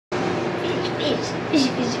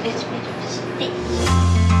fish.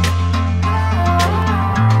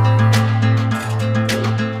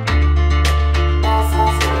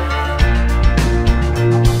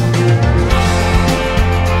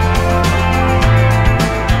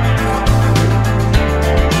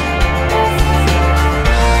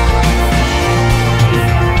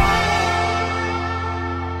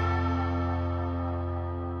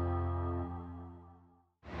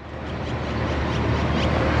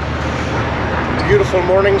 Beautiful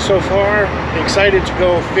morning so far. Excited to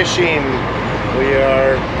go fishing. We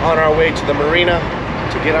are on our way to the marina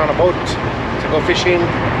to get on a boat to go fishing.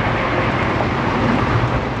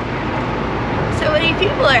 So many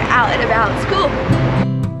people are out and about. It's cool.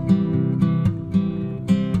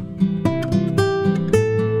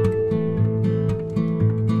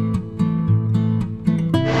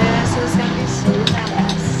 This is gonna be so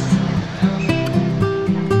badass.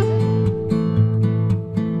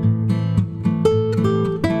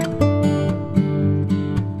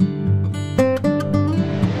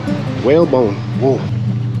 Whalebone. Whoa.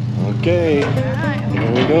 Okay.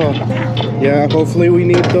 Here we go. Yeah, hopefully we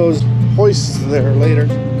need those hoists there later.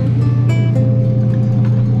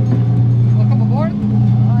 Welcome aboard.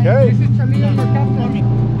 Okay. This is Camila, your captain.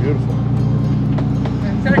 Beautiful.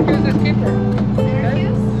 And Syracuse is skipper.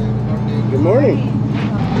 Syracuse? Good morning.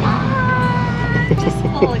 Just a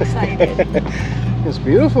little excited. It's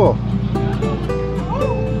beautiful.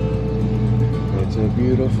 It's a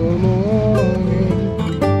beautiful morning.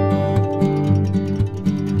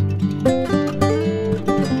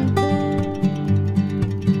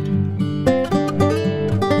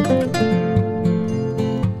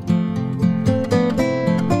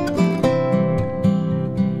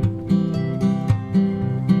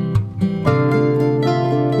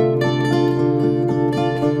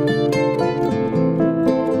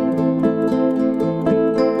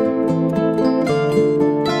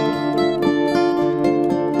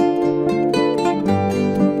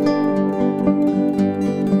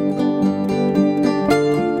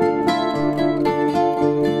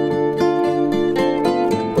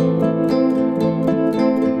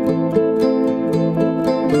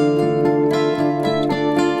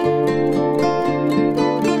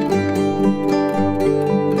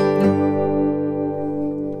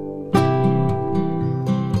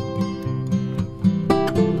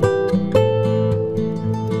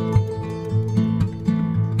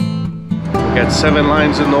 Got 7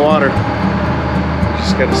 lines in the water.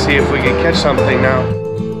 Just got to see if we can catch something now.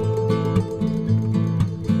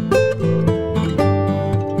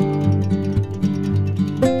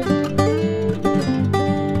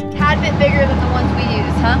 Had been bigger than the ones we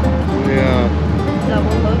use, huh? Yeah.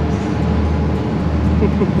 Double hooks.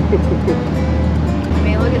 I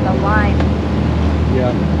mean, look at the line.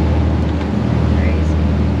 Yeah. Crazy.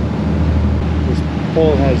 This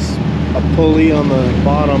pole has a pulley on the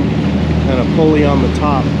bottom and a pulley on the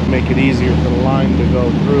top to make it easier for the line to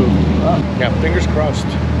go through. Yeah, fingers crossed.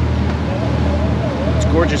 It's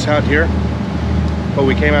gorgeous out here, but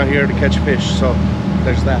we came out here to catch fish, so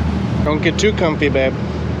there's that. Don't get too comfy, babe.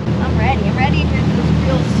 I'm ready. I'm ready to hear this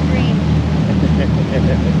real scream.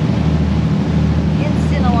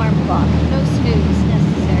 Instant alarm clock. No snooze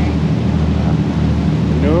necessary.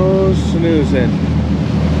 No snoozing.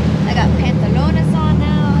 I got pantalones on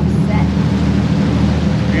now. I'm set.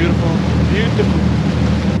 Beautiful, beautiful.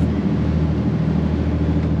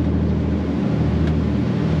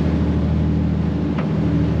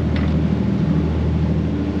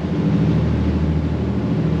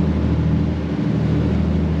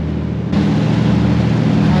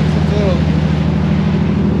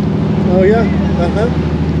 Oh yeah,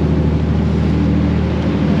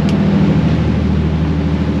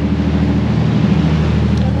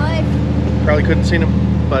 Good life. Probably couldn't see him,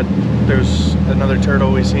 but there's another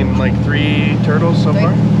turtle. We've seen like 3 turtles so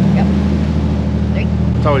far. Yep. 3.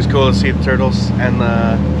 It's always cool to see the turtles and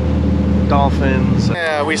the dolphins.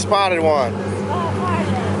 Yeah, we spotted one.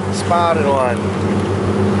 Spotted one.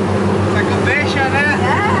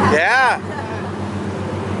 Yeah. Yeah.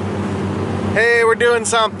 Hey, we're doing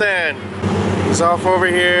something. He's off over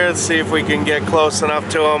here. Let's see if we can get close enough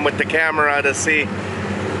to him with the camera to see.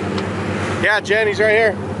 Yeah, Jen, he's right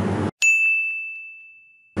here.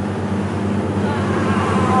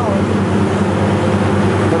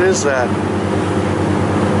 What is that?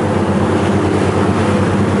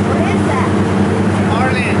 What is that?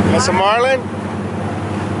 Marlin. That's a marlin?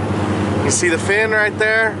 You see the fin right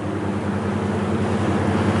there?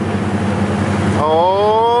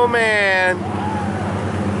 Oh man.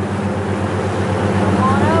 Come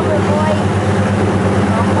on over, boy.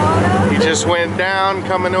 Come on over. He just went down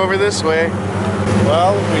coming over this way.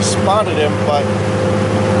 Well, we spotted him, but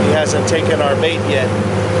he hasn't taken our bait yet.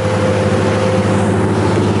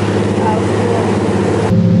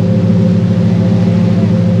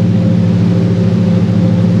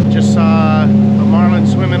 Just saw a marlin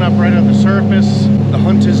swimming up right on the surface. The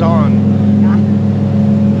hunt is on.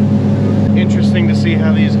 Interesting to see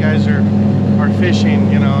how these guys are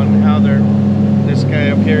fishing, you know, and how they're, this guy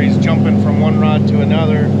up here, he's jumping from one rod to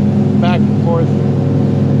another, back and forth,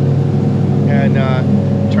 and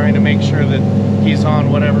trying to make sure that he's on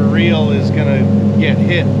whatever reel is gonna get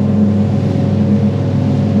hit.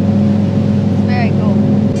 It's very cool.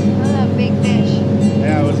 That was a big fish.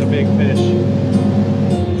 Yeah, it was a big fish.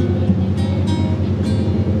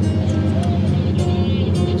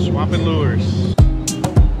 Swapping lures.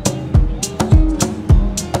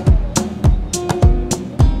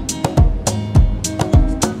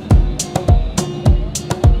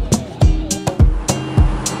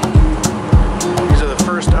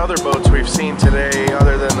 Other boats we've seen today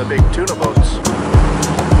other than the big tuna boats.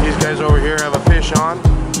 These guys over here have a fish on.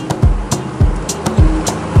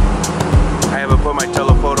 I haven't put my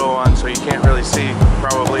telephoto on so you can't really see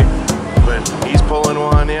probably, but he's pulling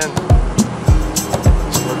one in.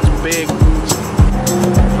 Looks big.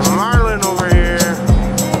 A marlin over here.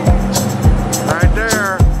 Right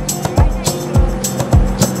there.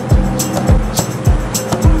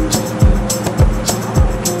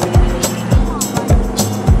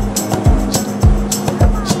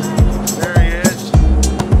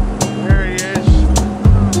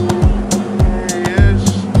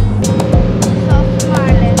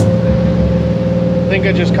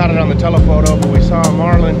 I just caught it on the telephoto, but we saw a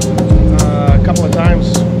marlin a couple of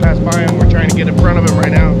times pass by him. We're trying to get in front of him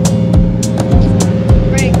right now.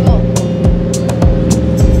 Pretty cool.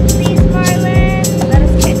 Please, marlin, let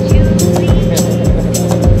us catch you, please.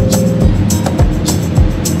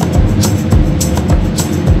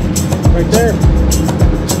 Right there.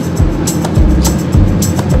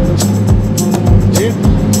 See?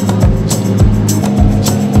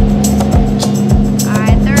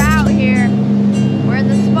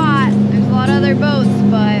 Boats,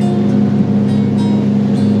 but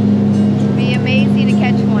it'd be amazing to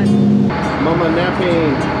catch one. Mama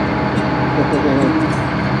napping.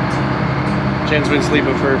 Jen's been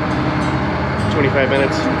sleeping for 25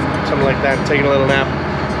 minutes, something like that, taking a little nap.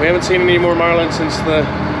 We haven't seen any more marlin since the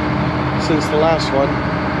last one.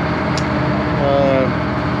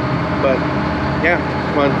 But yeah,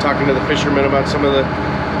 I'm talking to the fishermen about some of the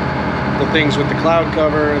things with the cloud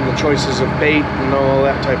cover and the choices of bait and all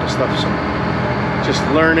that type of stuff. So just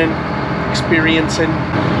learning, experiencing.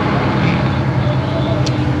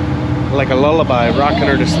 Like a lullaby, rocking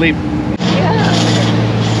her to sleep. Yeah.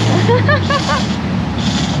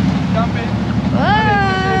 Jump in.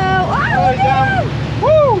 Whoa!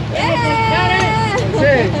 Woo! Yeah!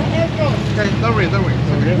 Okay, don't worry.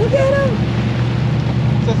 Look at him!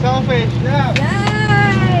 It's a sailfish, yeah.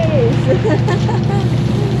 Nice!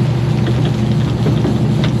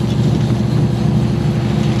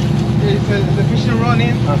 The fish are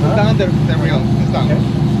running down the reel. It's down. Okay.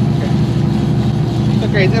 It's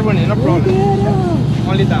okay, they're running, no problem.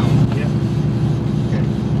 Only down. Yeah. Okay.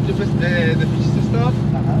 The fish is stop.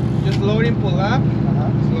 Just loading, pull up.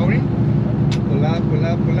 Slowing. Pull up.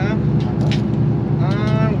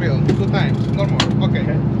 And reel. 2 times. Normal. Okay.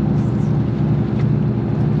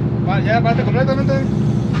 Ya, parte completamente.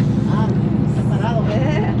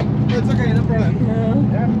 No, it's okay, no problem.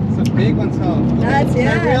 Yeah. It's a big one, so. That's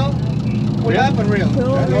Reel. Pull up and reel.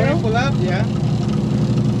 Pull up, yeah.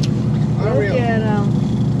 Look Reel. at him.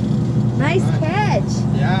 Nice catch.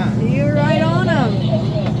 Yeah. You were right on him.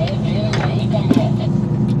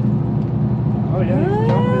 Oh yeah.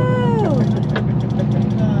 Oh.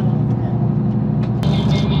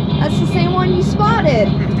 That's the same one you spotted.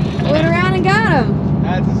 Went around and got him.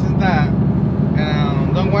 That's just that.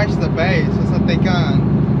 Don't watch the bait. Just take on.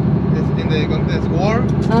 In this war.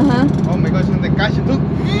 Oh my gosh, and the catch it too.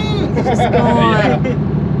 Just gone.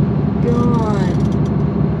 Gone.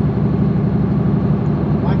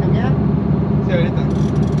 Sí, ahorita.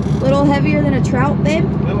 Little heavier than a trout, babe? A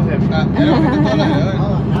little heavy. A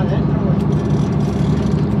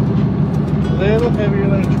Little heavier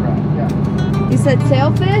than a trout. Yeah. You said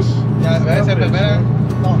sailfish? Yeah, that's a primera.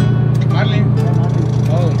 Marlin.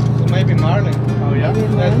 Oh, so maybe marlin. Oh yeah.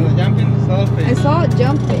 That's the jumping sailfish. I saw it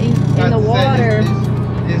jumping in the water.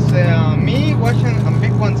 It's me watching a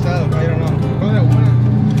big one self. I don't know.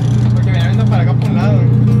 Porque me viendo para acá por un lado.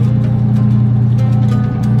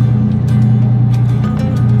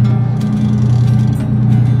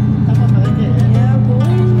 Yeah,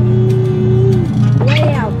 boy. Way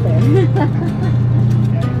out there.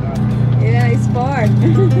 Yeah, he's far.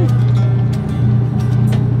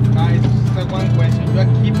 You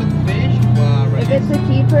keep the fish or If release? it's a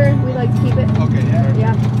keeper, we like to keep it. Okay, yeah.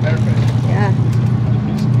 Yeah. Perfect. Yeah.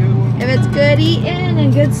 It's a good one. If it's good eating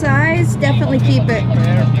and good size, definitely keep it.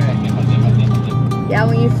 Perfect. Yeah,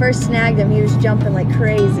 when you first snagged him, he was jumping like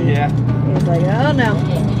crazy. Yeah. He was like, oh no.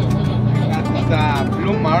 That's a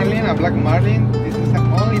blue marlin, a black marlin. This is the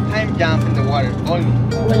only time jump in the water. Only.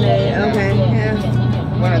 When they, okay, yeah.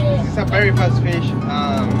 Well, this is a very fast fish.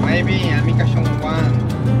 Maybe Amika shown one.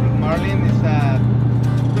 Blue marlin is a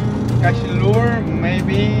catch lure,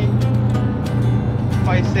 maybe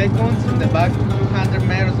 5 seconds in the back, 200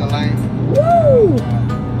 meters the line. Woo!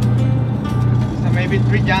 So maybe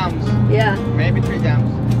 3 jumps. Yeah. Maybe 3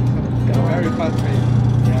 jumps. It's a very fast fish.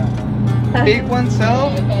 Yeah. Big one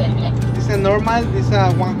self. This is a normal. This is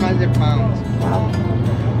a 100 pounds. Wow.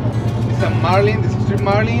 This is a marlin. This is street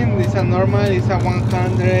marlin. This is a normal. This is a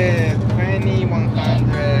 120, 100.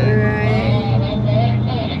 Right.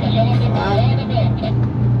 Wow.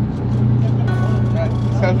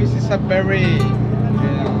 Sailfish is a very,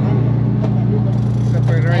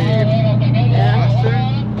 master.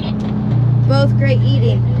 Both great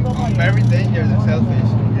eating. Very dangerous. The sailfish.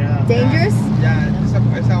 Yeah. Dangerous? Yeah. It's a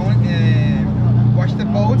only. Watch the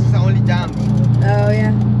boats. It's only jump. Oh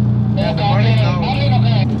yeah. Yeah. The marlin no.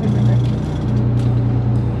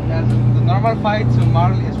 Yeah. The normal fight to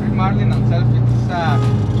marlin, street marlin and sailfish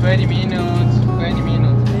is 20 minutes. 20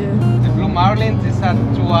 minutes. Yeah. The blue marlin is at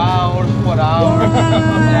 2 hours, 4 hours.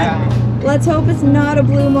 Yeah. Let's hope it's not a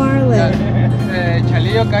blue marlin. The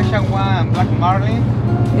Chalillo Kasha one black marlin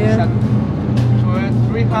is Yeah. at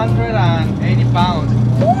 380 pounds.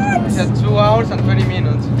 What? It's at 2 hours and 20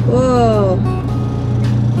 minutes. Whoa.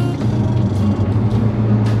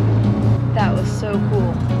 That was so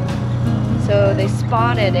cool. So they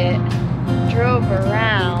spotted it, drove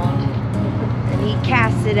around, and he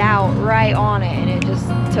cast it out right on it, and it just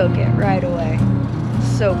took it right away.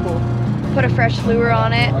 So cool. Put a fresh lure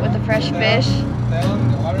on it with a fresh fish. Tail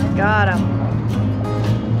in the water. Got him.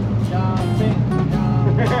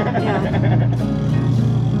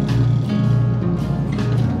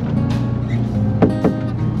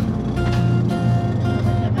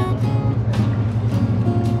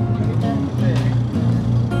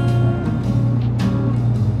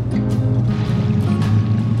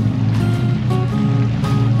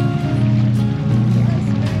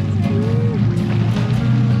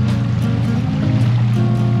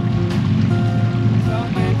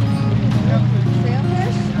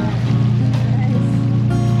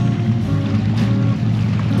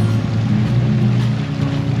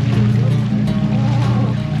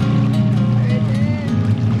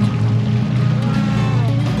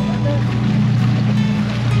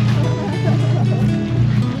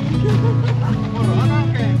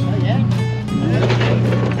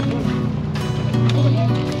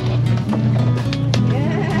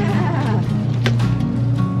 Yeah.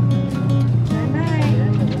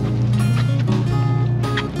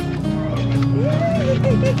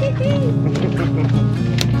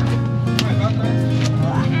 Sailfish?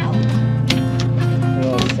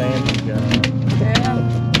 Little sandy guy.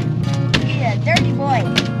 Yeah, dirty boy.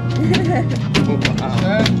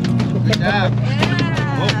 Good job. Yeah.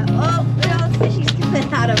 Oh, look at all the fishies coming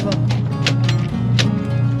out of them.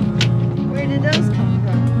 Where did those come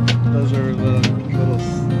from? Those are the little.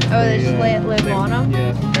 Oh, they just live on them?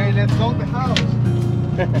 Yeah. Okay, let's go to the house.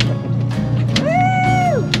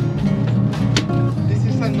 Woo! This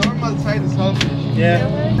is a normal size sailfish. Yeah.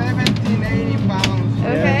 17, 80 pounds.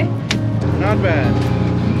 Okay. Not bad.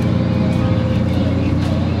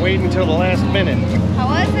 Wait until the last minute. How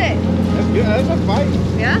was it? That's good. That's a fight.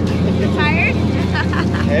 Yeah? Tired?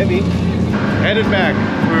 Heavy. Headed back.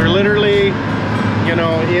 We were literally, you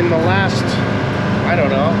know, in the last, I don't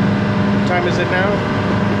know, what time is it now?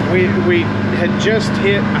 We had just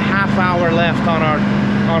hit a half hour left on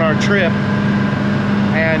our trip,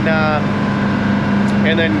 and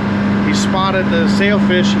then he spotted the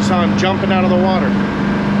sailfish. He saw him jumping out of the water,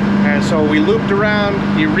 and so we looped around.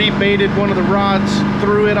 He rebaited one of the rods,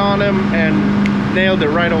 threw it on him, and nailed it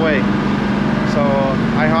right away. So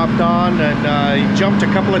I hopped on, and he jumped a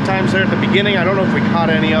couple of times there at the beginning. I don't know if we caught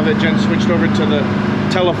any of it. Jen switched over to the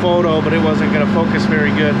telephoto, but it wasn't going to focus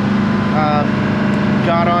very good.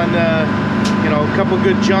 Got on, you know, a couple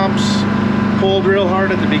good jumps, pulled real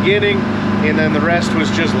hard at the beginning, and then the rest was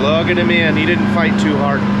just lugging him in. He didn't fight too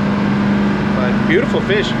hard, but beautiful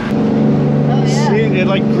fish. Oh, yeah. See, it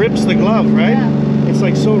like grips the glove, right? Yeah. It's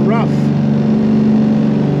like so rough.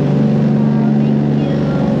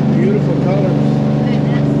 Beautiful colors.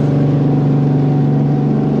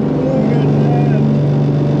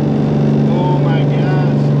 Oh my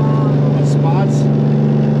gosh. The spots.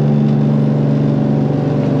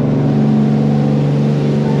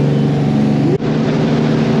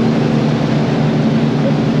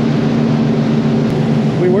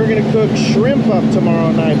 cook shrimp up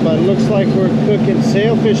tomorrow night, but it looks like we're cooking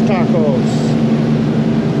sailfish tacos.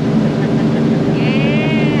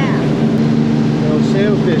 Yeah. No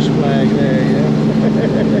sailfish flag there, yeah.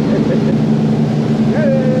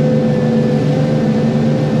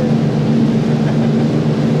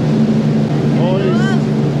 Hoist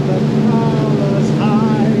the colors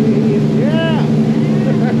high, yeah.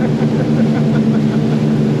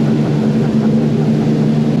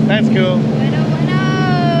 That's cool. Bueno, bueno,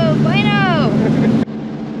 bueno.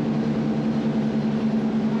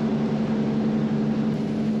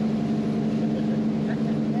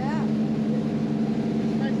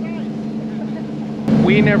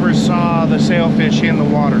 We never saw the sailfish in the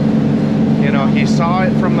water. You know, he saw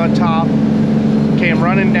it from the top, came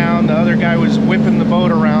running down, the other guy was whipping the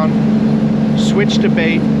boat around, switched to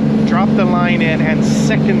bait, dropped the line in, and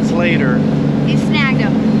seconds later, He snagged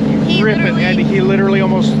him. He he literally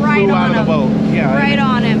almost flew out of the boat. Yeah, right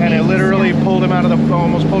on him. And it literally pulled him out of the,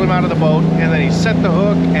 almost pulled him out of the boat, and then he set the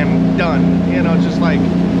hook and done. You know, just like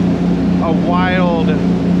a wild,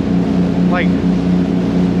 like,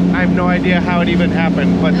 I have no idea how it even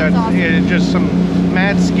happened, but that's awesome. it, just some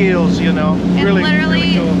mad skills, you know. And really, literally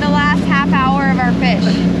really cool. the last half hour of our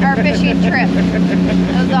our fishing trip.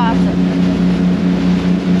 It was awesome.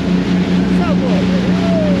 So cool.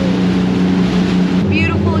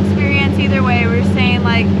 Beautiful experience either way. We were saying,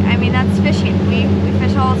 like, I mean, that's fishing. We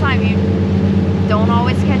fish all the time. You don't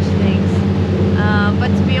always catch things. But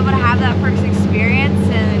to be able to have that first experience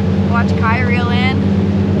and watch Kai reel in,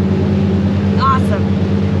 awesome.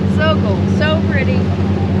 So cool, so pretty.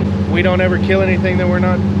 We don't ever kill anything that we're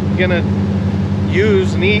not gonna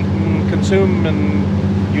use and eat and consume and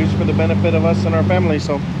use for the benefit of us and our family.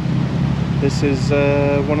 So this is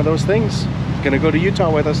one of those things. Gonna go to Utah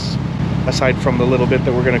with us, aside from the little bit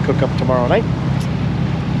that we're gonna cook up tomorrow night.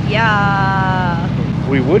 Yeah.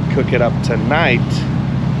 We would cook it up tonight,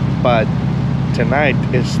 but tonight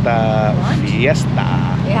is the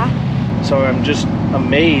fiesta. Yeah. So I'm just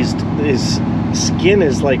amazed. His skin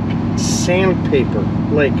is like sandpaper,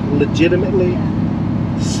 like legitimately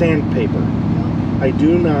sandpaper. I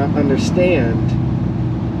do not understand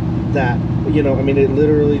that, you know, I mean, it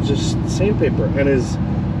literally just sandpaper. And his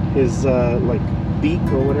like beak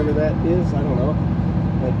or whatever that is, I don't know,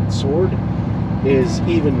 that sword is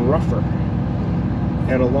even rougher.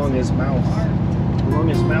 And along his mouth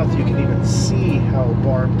you can even see how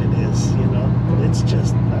barbed it is, you know. But it's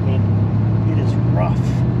just, I mean, it is rough.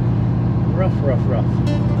 Rough.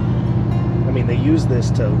 I mean, they use this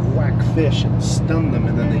to whack fish and stun them,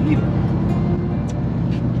 and then they eat them.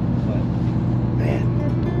 But, man.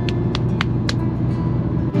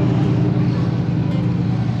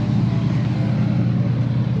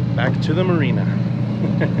 Back to the marina.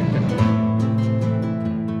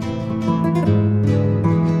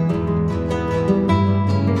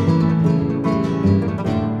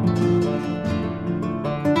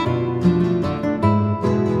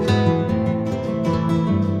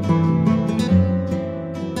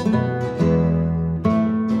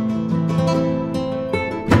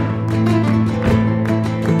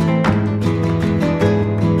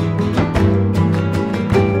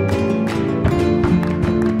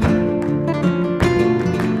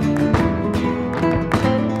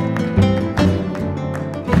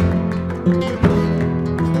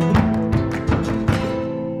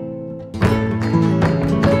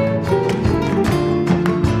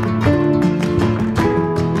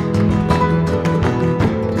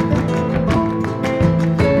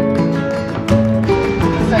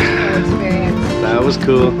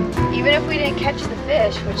 Cool. Even if we didn't catch the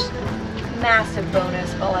fish, which massive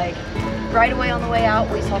bonus, but like right away on the way out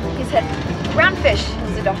we saw, he said roundfish. It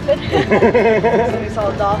was a dolphin. So we saw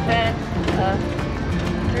a dolphin,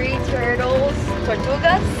 3 turtles,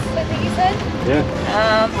 tortugas, I think he said. Yeah.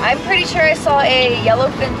 I'm pretty sure I saw a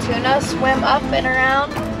yellowfin tuna swim up and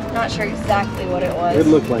around. Not sure exactly what it was. It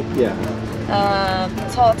looked like, yeah.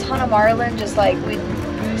 Saw a ton of marlin, just like we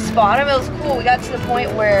spot them. It was cool. We got to the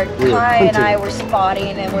point where Kai and I were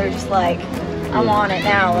spotting, and we were just like, I'm on it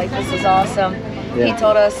now. Like, this is awesome. Yeah. He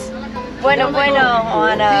told us bueno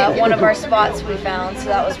on one of our spots we found, so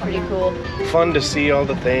that was pretty cool. Fun to see all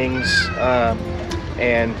the things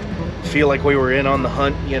and feel like we were in on the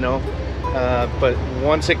hunt, you know. But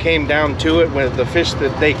once it came down to it, with the fish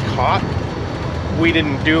that they caught, we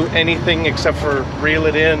didn't do anything except for reel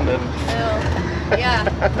it in. And yeah,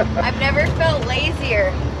 I've never felt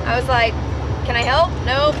lazier. I was like, can I help?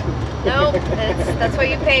 Nope. That's what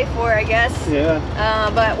you pay for, I guess. Yeah.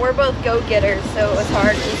 But we're both go-getters, so it was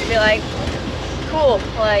hard to just be like, cool.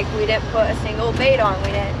 Like, we didn't put a single bait on. We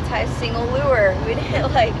didn't tie a single lure. We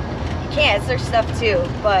didn't, like, can't. It's their stuff too,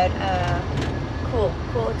 but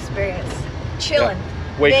cool experience. Chilling,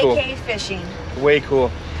 Yeah, way cool. vacay fishing. Way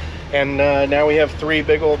cool. And now we have 3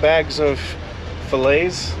 big old bags of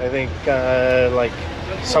fillets. I think like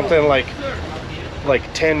something like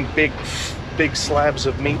 10 big slabs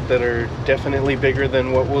of meat that are definitely bigger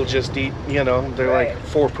than what we'll just eat. You know, they're like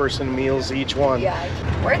 4-person meals each one. Yeah,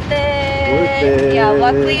 worth it. Worth it. Yeah,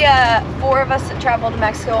 luckily 4 of us that traveled to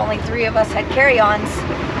Mexico, only 3 of us had carry-ons.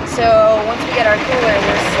 So once we get our cooler,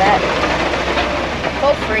 we're set.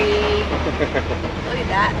 For free. Look at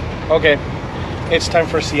that. Okay, it's time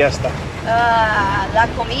for siesta. La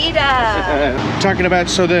comida. Talking about,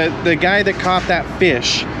 so the guy that caught that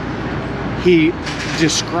fish, he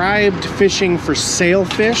described fishing for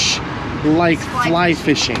sailfish like fly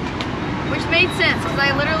fishing. Which made sense, because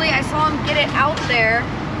I saw him get it out there,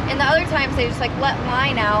 and the other times they just like let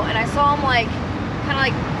line out, and I saw him like kind of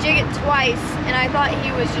like jig it twice, and I thought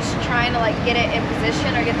he was just trying to like get it in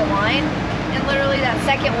position or get the line, and literally that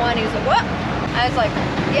second one he was like, what? I was like,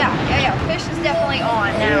 yeah, fish is definitely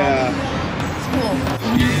on now. Yeah. It's cool.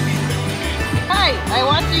 Hi, I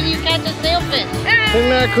watching you catch a sailfish. Isn't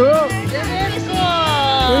that cool? Isn't it cool?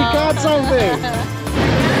 We caught something.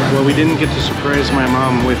 Well, we didn't get to surprise my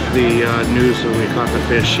mom with the news that we caught the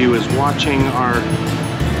fish. She was watching our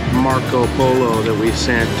Marco Polo that we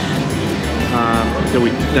sent,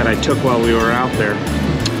 that I took while we were out there,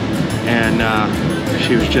 and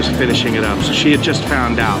she was just finishing it up. So she had just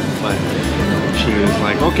found out, but she was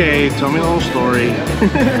like, "Okay, tell me the whole story."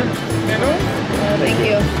 Thank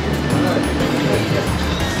you.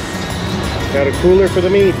 Got a cooler for the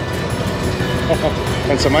meat,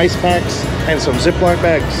 and some ice packs, and some Ziploc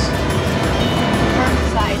bags.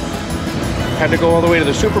 Perfect size. Had to go all the way to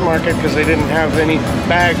the supermarket because they didn't have any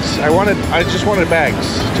bags. I just wanted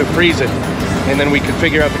bags to freeze it, and then we could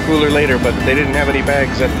figure out the cooler later. But they didn't have any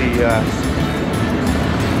bags at the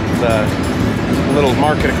little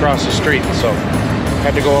market across the street, so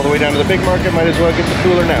had to go all the way down to the big market. Might as well get the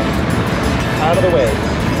cooler now. Out of the way.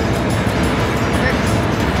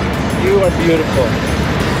 You are beautiful.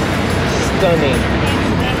 Stunning.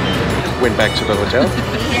 Went back to the hotel.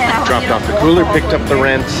 Yeah. Dropped off the cooler, picked up the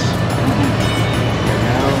rents.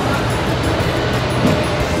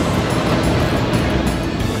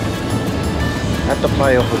 At the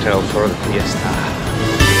Playa Hotel for the fiesta.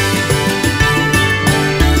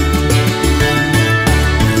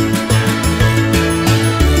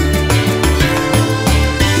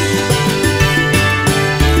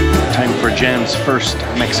 Time for Jan's first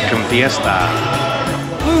Mexican fiesta.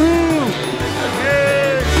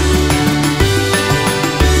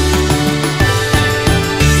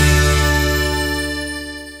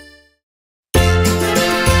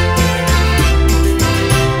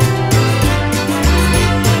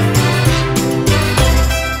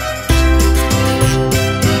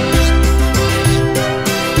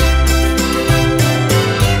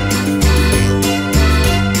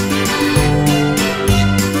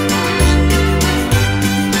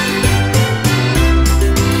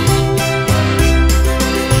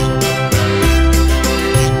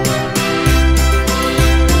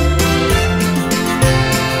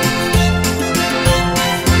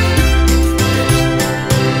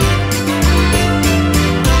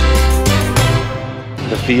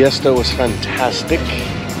 Fiesta was fantastic.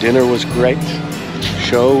 Dinner was great.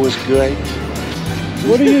 Show was great.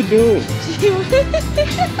 What are you doing?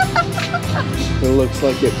 It looks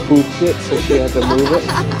like it pooped it, so she had to move it.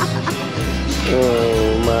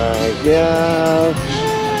 Oh my god.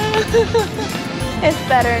 It's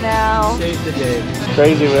better now. Save the day. It's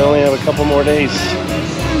crazy, we only have a couple more days.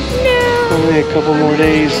 No. Only a couple more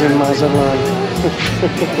days in Mazatlan.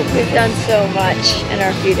 We've done so much in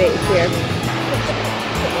our few days here.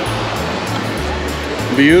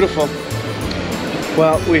 Beautiful.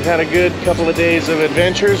 Well, we've had a good couple of days of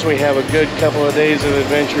adventures. We have a good couple of days of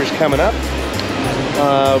adventures coming up.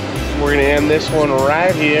 We're going to end this one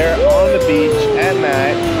right here on the beach at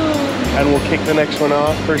night, and we'll kick the next one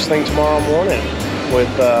off first thing tomorrow morning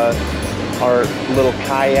with our little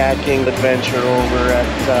kayaking adventure over at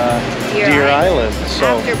Deer Island. So,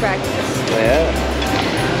 after breakfast.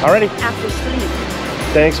 Yeah. Alrighty. After sleep.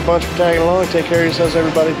 Thanks a bunch for tagging along. Take care of yourselves,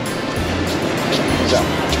 everybody.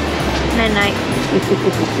 Night night.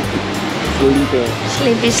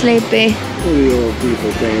 Sleepy. Sleepy. Look at the old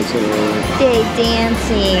people dancing around. Day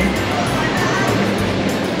dancing.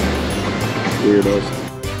 Weirdos.